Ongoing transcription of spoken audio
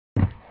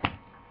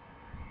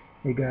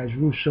Hey guys,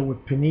 Russo with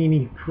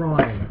Panini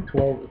Prime,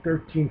 12,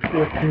 13,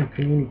 14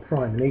 Panini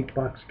Prime, an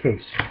 8-box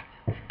case.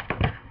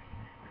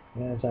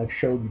 As I've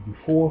showed you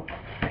before,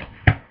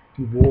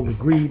 you've all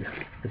agreed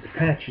that the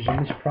patches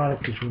in this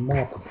product is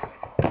remarkable.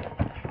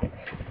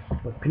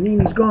 But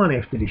Panini's gone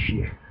after this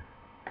year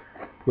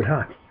with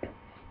hockey.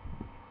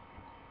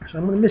 So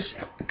I'm going to miss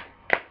it.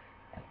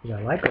 Because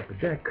I like Upper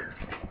Deck,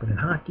 but in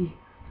hockey,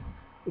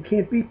 you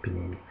can't beat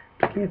Panini.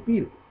 You can't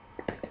beat it.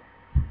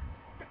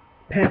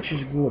 Patch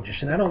is gorgeous,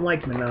 and I don't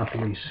like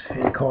monopolies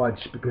in cards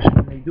because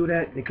when they do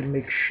that, they can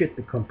make shit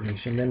the companies,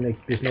 and then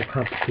there's no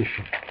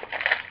competition.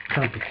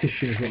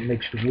 Competition is what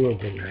makes the world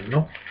go round,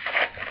 no?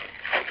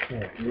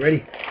 Alright, you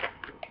ready?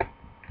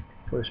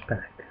 First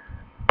pack.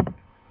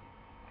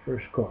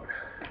 First card.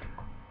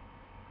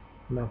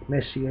 Mark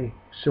Messier,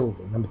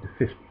 silver, number to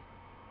 50.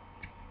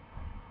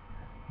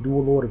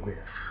 Dual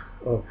autograph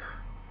of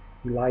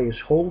Elias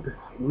Holt,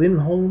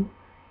 Lindholm,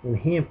 and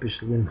Hampus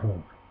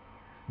Lindholm.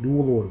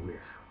 Dual autograph.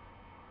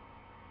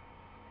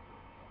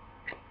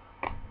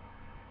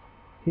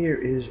 Here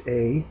is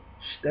a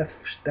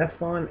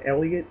Stefan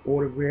Elliott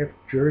autographed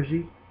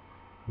jersey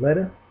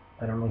letter.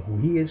 I don't know who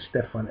he is,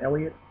 Stefan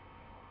Elliott.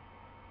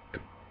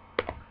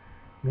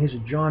 And here's a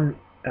John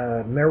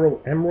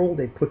Merrill Emerald.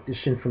 They put this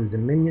in from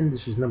Dominion.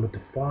 This is number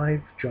to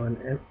 5. John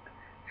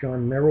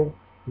Merrill,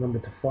 number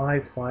to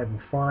 5, 5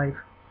 and 5.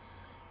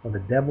 Of the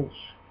Devils.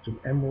 It's an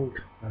emerald.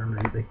 I don't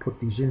know. They put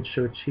these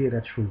inserts here.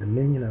 That's from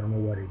Dominion. I don't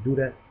know why they do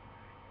that.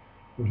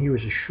 And here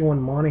is a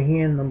Sean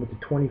Monahan, number to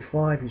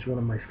 25. He's one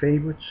of my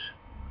favorites.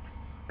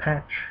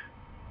 Patch.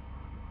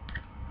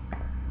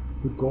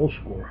 Good goal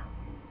scorer.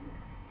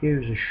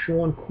 Here's a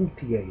Sean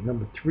Coutier,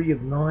 number 3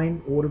 of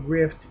 9,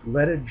 autographed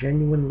letter,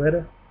 genuine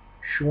letter.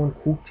 Sean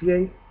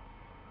Coutier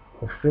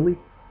of Philly.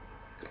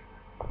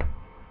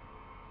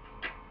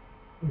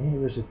 And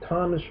here is a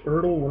Thomas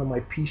Ertl, one of my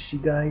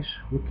PC guys,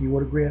 rookie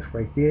autograph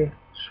right there.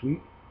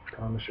 Sweet,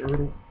 Thomas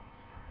Ertl.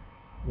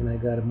 And I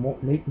got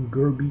a Nathan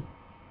Gerby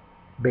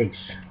base.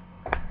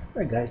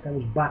 Alright guys, that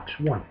was box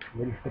 1.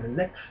 Ready for the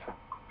next?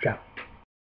 Ciao.